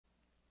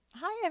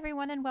Hi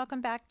everyone and welcome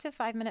back to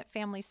 5 Minute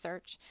Family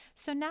Search.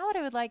 So now what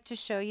I would like to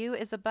show you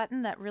is a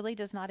button that really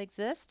does not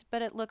exist,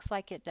 but it looks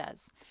like it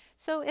does.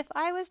 So if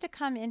I was to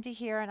come into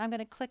here and I'm going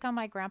to click on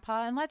my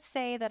grandpa, and let's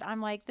say that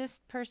I'm like, this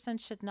person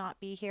should not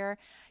be here.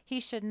 He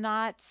should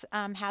not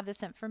have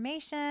this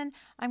information.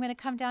 I'm going to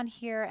come down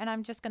here and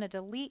I'm just going to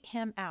delete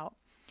him out.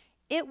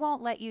 It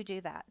won't let you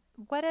do that.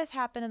 What has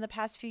happened in the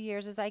past few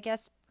years is I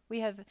guess we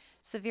have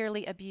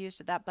severely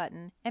abused that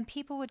button, and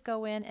people would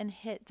go in and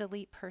hit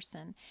delete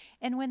person.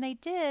 And when they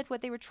did, what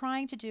they were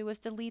trying to do was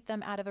delete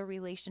them out of a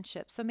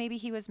relationship. So maybe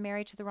he was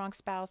married to the wrong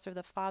spouse or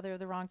the father of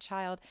the wrong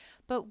child.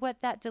 But what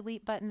that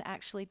delete button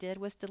actually did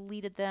was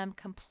deleted them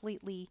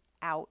completely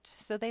out.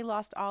 So they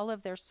lost all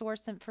of their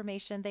source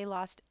information, they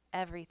lost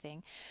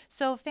everything.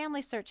 So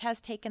Family Search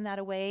has taken that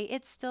away.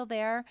 It's still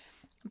there,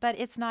 but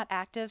it's not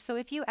active. So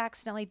if you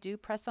accidentally do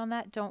press on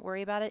that, don't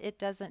worry about it. It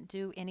doesn't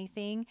do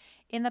anything.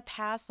 In the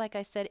past, like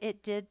I said,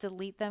 it did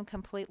delete them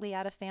completely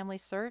out of Family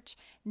Search.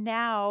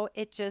 Now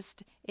it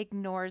just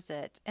ignores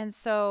it. And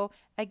so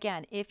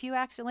again, if you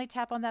accidentally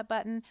tap on that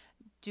button,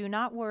 do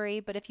not worry.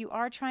 But if you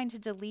are trying to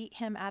delete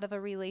him out of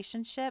a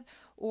relationship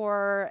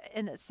or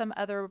in some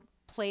other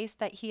place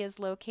that he is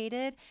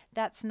located,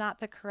 that's not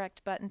the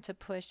correct button to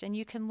push. And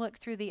you can look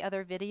through the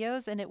other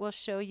videos and it will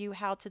show you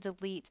how to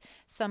delete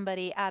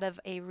somebody out of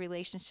a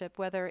relationship,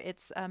 whether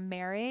it's a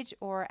marriage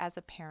or as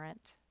a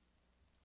parent.